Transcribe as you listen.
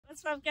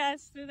What's up,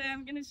 guys? Today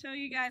I'm going to show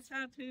you guys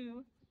how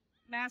to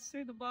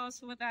master the ball.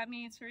 So what that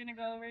means, we're going to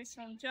go over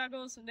some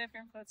juggles and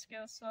different foot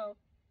skills. So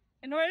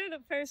in order to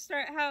first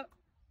start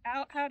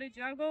out how to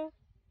juggle,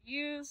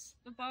 use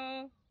the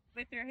ball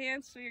with your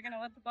hands. So you're going to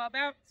let the ball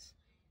bounce.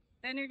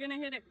 Then you're going to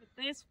hit it with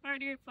this part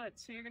of your foot.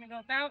 So you're going to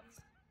go bounce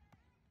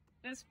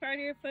this part of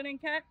your foot and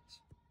catch.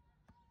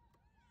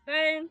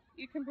 Then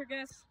you can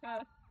progress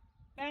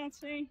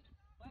bouncing,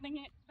 letting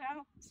it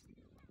bounce.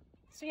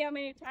 See how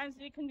many times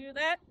you can do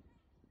that.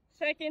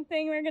 Second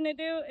thing we're going to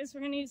do is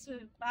we're going to use the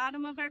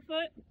bottom of our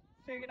foot.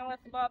 So you're going to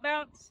let the ball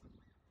bounce,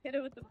 hit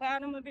it with the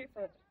bottom of your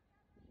foot.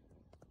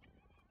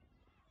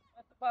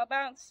 Let the ball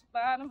bounce,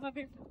 bottom of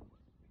your foot.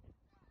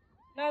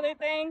 Another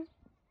thing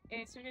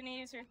is you're going to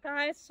use your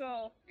thighs.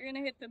 So you're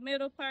going to hit the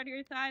middle part of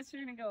your thighs. So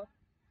you're going to go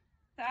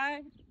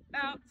thigh,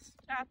 bounce,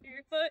 top of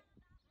your foot,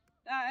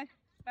 thigh,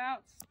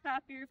 bounce,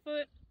 top of your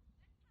foot.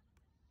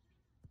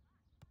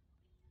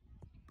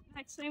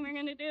 Next thing we're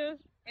going to do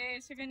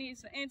is you're going to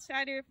use the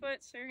inside of your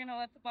foot. So you're going to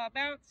let the ball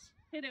bounce,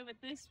 hit it with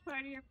this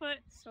part of your foot.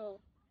 So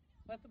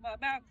let the ball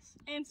bounce,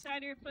 inside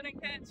of your foot and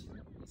catch.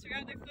 Use your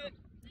other foot,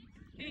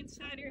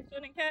 inside of your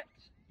foot and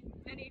catch.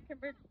 Then you can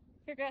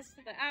progress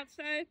to the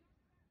outside.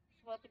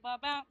 Let the ball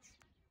bounce,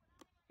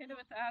 hit it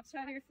with the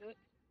outside of your foot.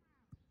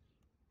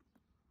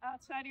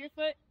 Outside of your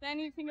foot. Then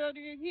you can go to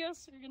your heel.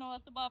 So you're going to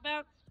let the ball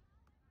bounce,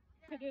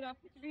 hit it up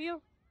with your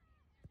heel.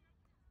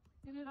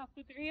 Hit it up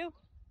with your heel.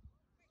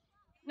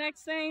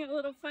 Next thing, a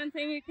little fun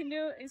thing you can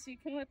do is you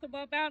can let the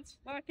ball bounce,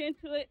 walk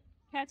into it,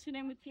 catch it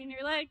in between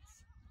your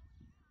legs.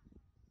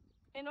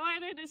 In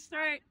order to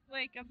start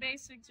like a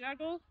basic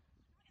juggle,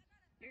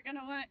 you're going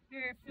to want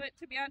your foot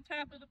to be on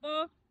top of the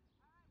ball.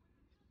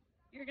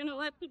 You're going to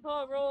let the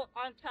ball roll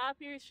on top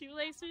of your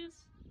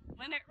shoelaces.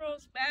 When it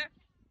rolls back,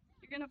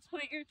 you're going to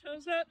point your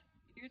toes up.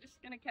 You're just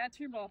going to catch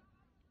your ball.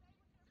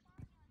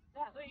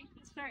 That way you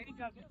can start your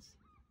juggles.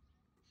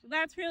 So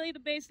that's really the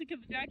basic of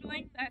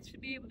juggling. That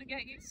should be able to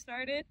get you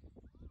started.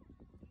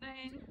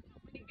 Then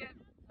when you get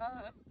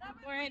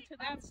more into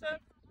that stuff,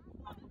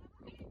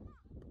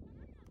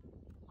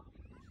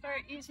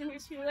 start using your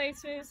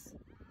shoelaces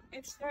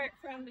and start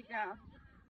from the ground.